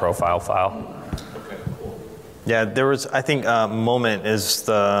that to that profile file. Okay, cool. Yeah, there was, I think moment is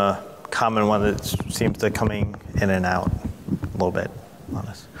the common one that seems to coming in and out a little bit on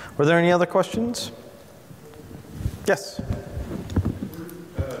us. Were there any other questions? Yes.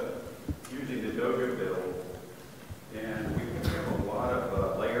 Using the Dojo build, and we have a lot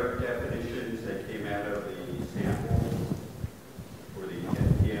of layer definitions that came out of the sample for the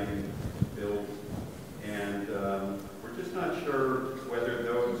NPM build, and we're just not sure whether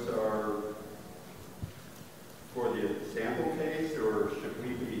those are for the sample case, or should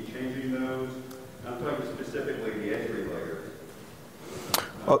we be changing those? I'm talking specifically the Esri layers.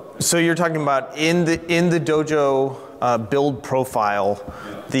 Oh, so you're talking about in the Dojo build profile,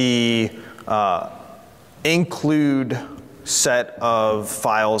 the include set of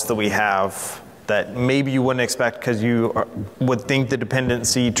files that we have that maybe you wouldn't expect because you would think the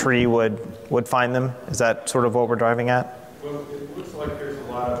dependency tree would find them? Is that sort of what we're driving at? Well, it looks like there's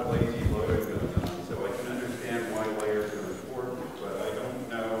a lot of lazy load going on, so I can understand why layers are important, but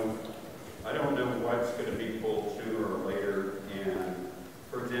I don't know what's going to be pulled sooner or later. And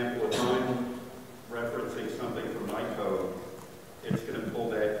for example, if I'm referencing something from my code, it's going to pull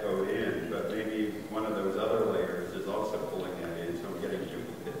that code in, but maybe one of those other layers is also pulling that in, so I'm getting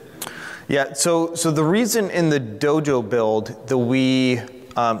duplicates in. Yeah, so the reason in the Dojo build that we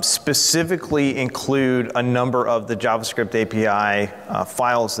specifically include a number of the JavaScript API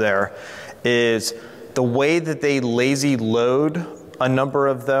files there is the way that they lazy load a number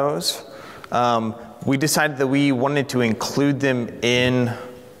of those. We decided that we wanted to include them in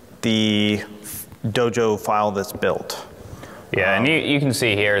the Dojo file that's built. Yeah, and you can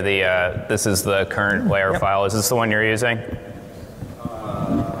see here this is the current layer file. Is this the one you're using?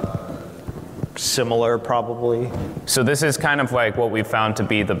 Similar, probably. So this is kind of like what we found to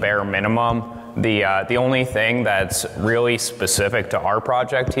be the bare minimum. The only thing that's really specific to our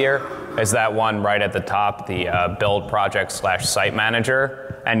project here is that one right at the top, the build project / site manager.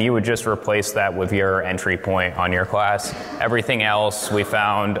 And you would just replace that with your entry point on your class. Everything else we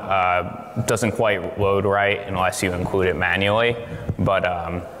found doesn't quite load right unless you include it manually. But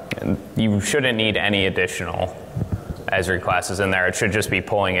you shouldn't need any additional Esri classes in there. It should just be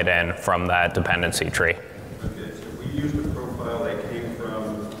pulling it in from that dependency tree. Okay, so we used a profile that came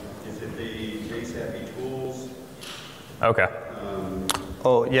from, is it the ArcGIS API tools? Okay.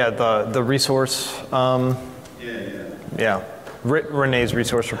 Oh, yeah, the resource. Yeah. Renee's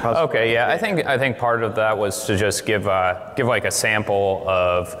resource repository. Okay, yeah, I think part of that was to just give like a sample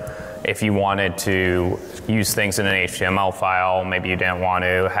of if you wanted to use things in an HTML file, maybe you didn't want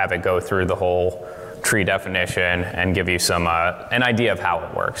to have it go through the whole tree definition and give you some an idea of how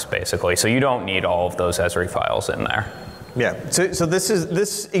it works, basically. So you don't need all of those Esri files in there. Yeah. So this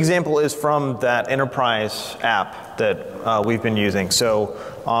example is from that enterprise app that we've been using. So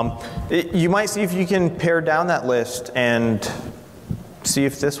you might see if you can pare down that list and see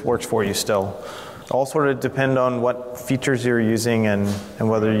if this works for you still. All sort of depend on what features you're using and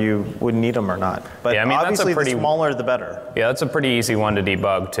whether you would need them or not. But yeah, I mean, obviously that's the smaller the better. Yeah, that's a pretty easy one to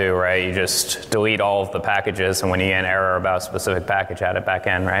debug too, right? You just delete all of the packages, and when you get an error about a specific package, add it back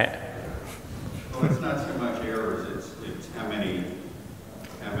in, right? Well, it's not so much errors, it's how many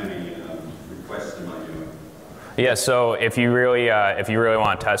requests am I doing? Yeah, so if you really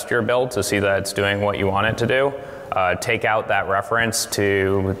want to test your build to see that it's doing what you want it to do, take out that reference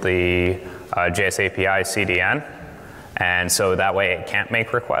to the JS API CDN, and so that way it can't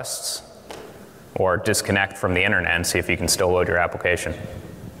make requests, or disconnect from the internet and see if you can still load your application.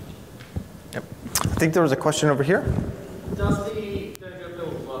 Yep. I think there was a question over here. Does the Dojo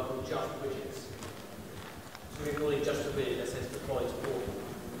build work with just widgets? So we call it just a widget that says deploy to all.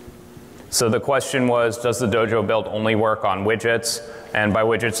 So the question was, does the Dojo build only work on widgets? And by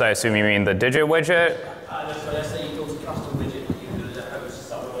widgets, I assume you mean the digit widget? So let's say you built a custom widget that you build a host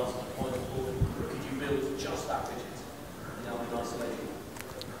someone else deploy to all. Could you build just that widget in isolation?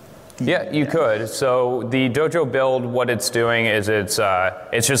 Yeah, you could. So the Dojo build, what it's doing is it's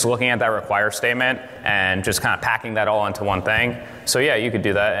just looking at that require statement and just kind of packing that all into one thing. So yeah, you could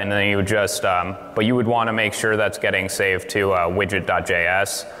do that, and then you would just, but you would want to make sure that's getting saved to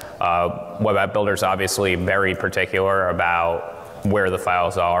widget.js. Web AppBuilder is obviously very particular about where the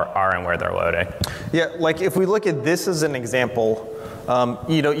files are and where they're loading. Yeah, like if we look at this as an example,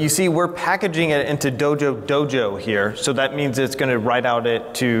 you see we're packaging it into Dojo here, so that means it's going to write out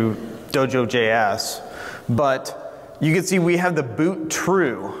it to Dojo.js. But you can see we have the boot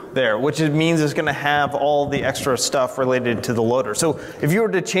true there, which means it's going to have all the extra stuff related to the loader. So if you were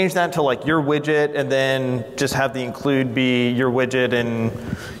to change that to like your widget and then just have the include be your widget, and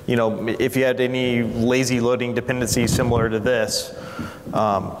if you had any lazy loading dependency similar to this,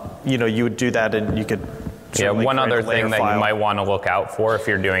 you would do that, and you could. Yeah, one other thing that you might want to look out for if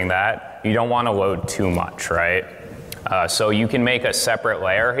you're doing that, you don't want to load too much, right? So you can make a separate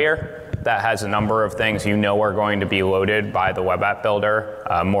layer here that has a number of things you know are going to be loaded by the Web App Builder,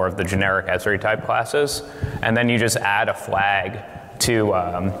 more of the generic Esri type classes, and then you just add a flag to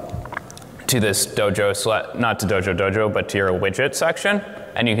this Dojo, not to Dojo, but to your widget section,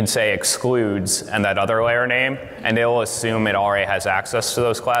 and you can say excludes and that other layer name, and it'll assume it already has access to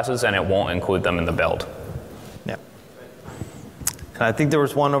those classes, and it won't include them in the build. Yeah. And I think there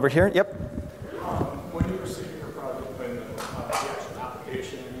was one over here. Yep. When you were saving your project, when the actual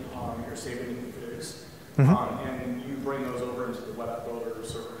application, you're saving configs, and you bring those over into the Web App Builder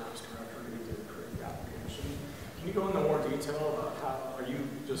server apps directory to create the application. Can you go into more detail about how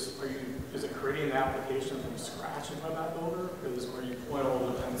is it creating the application from scratch in Web App Builder? Are you pulling all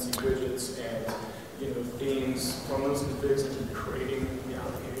the dependency widgets and themes from those configs and creating the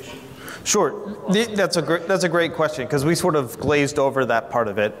application? Sure. That's a great question, because we sort of glazed over that part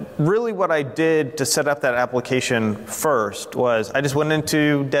of it. Really what I did to set up that application first was I just went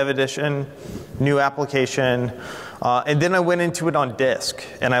into Dev Edition, new application, and then I went into it on disk,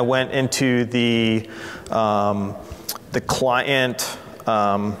 and I went into the client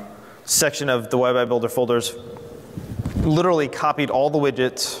section of the Web App Builder folders, literally copied all the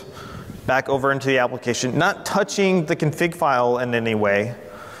widgets back over into the application, not touching the config file in any way,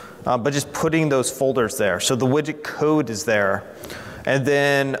 but just putting those folders there. So the widget code is there. And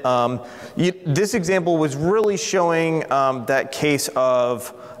then this example was really showing that case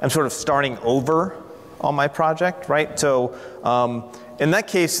of I'm sort of starting over on my project, right? So in that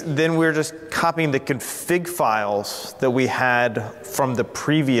case, then we're just copying the config files that we had from the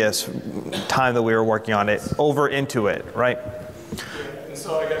previous time that we were working on it over into it, right? Yeah, and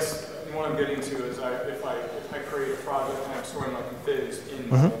so I guess what I'm getting to is if I create a project and I'm storing my configs in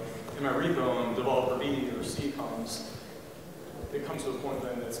my repo and developer B or C comes, it comes to a point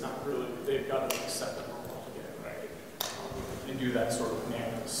then that's not really, they've got to accept it altogether, right? And do that sort of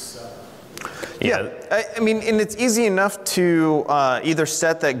manus. Yeah, I mean, and it's easy enough to either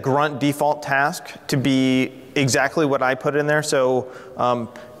set that grunt default task to be exactly what I put in there. So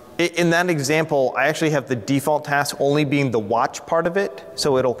in that example, I actually have the default task only being the watch part of it,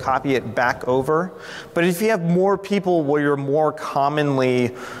 so it'll copy it back over. But if you have more people where you're more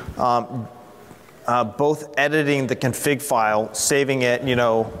commonly both editing the config file, saving it, you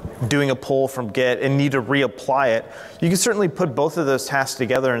know, doing a pull from Git, and need to reapply it, you can certainly put both of those tasks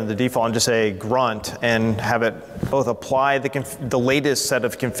together in the default and just say grunt and have it both apply the latest set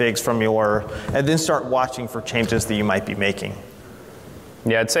of configs from your, and then start watching for changes that you might be making.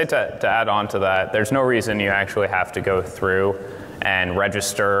 Yeah, I'd say to add on to that, there's no reason you actually have to go through and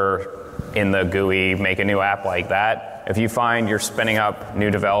register in the GUI, make a new app like that. If you find you're spinning up new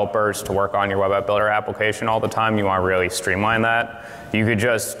developers to work on your Web AppBuilder application all the time, you want to really streamline that, you could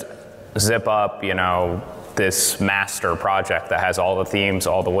just zip up, you know, this master project that has all the themes,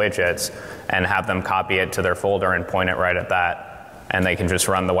 all the widgets, and have them copy it to their folder and point it right at that. And they can just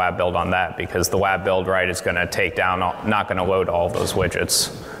run the web build on that, because the web build, right, is going to take down, not going to load all of those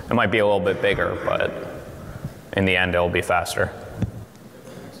widgets. It might be a little bit bigger, but in the end, it'll be faster.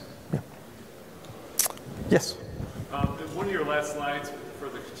 Yeah. Yes? One of your last slides for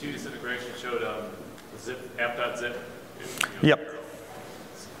the continuous integration showed zip, app.zip. Yep.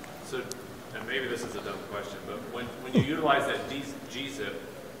 So, and maybe this is a dumb question, but when you utilize that gzip,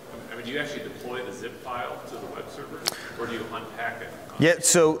 I mean, do you actually deploy the zip file to the web server, or do you unpack it? Yeah,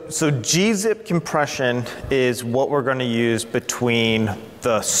 so gzip compression is what we're going to use between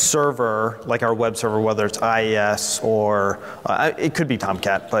the server, like our web server, whether it's IIS or it could be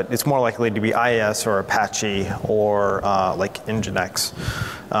Tomcat, but it's more likely to be IIS or Apache or like Nginx,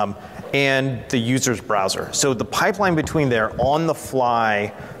 and the user's browser. So the pipeline between there, on the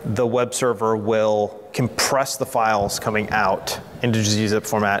fly, the web server will compress the files coming out into gzip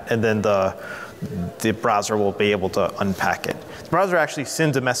format, and then the browser will be able to unpack it. The browser actually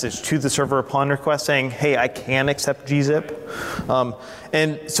sends a message to the server upon request saying, hey, I can accept gzip.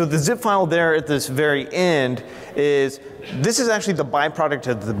 And so the zip file there at this very end this is actually the byproduct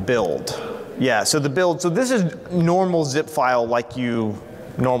of the build. Yeah, so the build, so this is normal zip file like you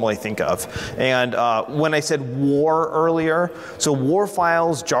normally think of. And when I said WAR earlier, so WAR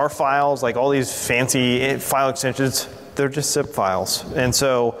files, jar files, like all these fancy file extensions, they're just zip files. And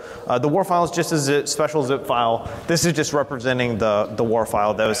so the WAR file is just a special zip file. This is just representing the WAR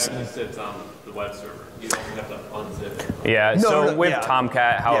file that was. It sits on the web server. You don't have to unzip. Yeah, so with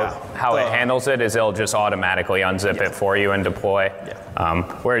Tomcat, how it handles it is it'll just automatically unzip it for you and deploy.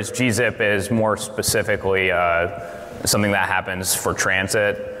 Whereas gzip is more specifically something that happens for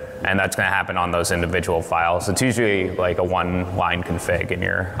transit, and that's going to happen on those individual files. It's usually like a one-line config in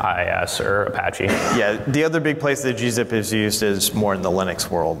your IIS or Apache. Yeah, the other big place that gzip is used is more in the Linux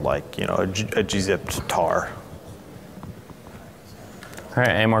world, like, you know, a gzipped tar. All right,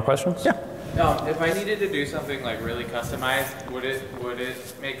 any more questions? Yeah. If I needed to do something like really customized, would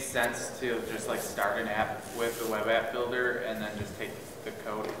it make sense to just like start an app with the Web App Builder and then just take the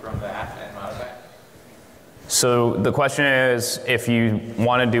code from that and modify it? So the question is, if you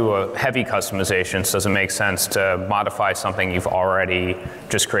want to do a heavy customization, does it make sense to modify something you've already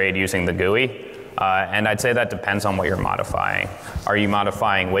just created using the GUI? And I'd say that depends on what you're modifying. Are you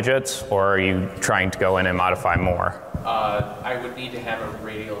modifying widgets, or are you trying to go in and modify more? I would need to have a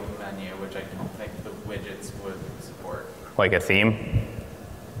radial menu, which I don't think the widgets would support. Like a theme?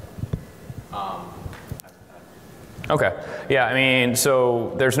 Okay. Yeah, I mean,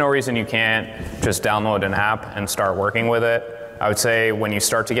 so there's no reason you can't just download an app and start working with it. I would say when you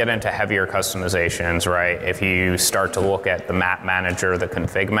start to get into heavier customizations, right, if you start to look at the map manager, the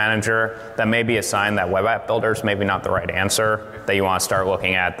config manager, that may be a sign that Web App Builder is maybe not the right answer, that you want to start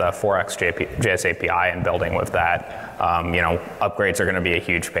looking at the ArcGIS API and building with that. You know, upgrades are going to be a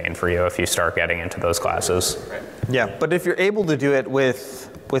huge pain for you if you start getting into those classes. Yeah, but if you're able to do it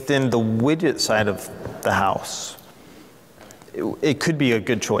within the widget side of the house, it could be a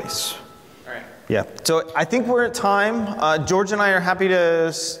good choice. Yeah, so I think we're at time. George and I are happy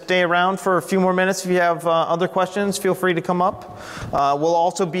to stay around for a few more minutes. If you have other questions, feel free to come up. We'll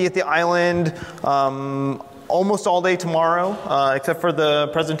also be at the island almost all day tomorrow, except for the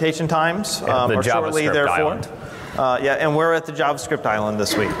presentation times. The or shortly JavaScript therefore. island. Yeah, and we're at the JavaScript island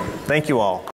this week. Thank you all.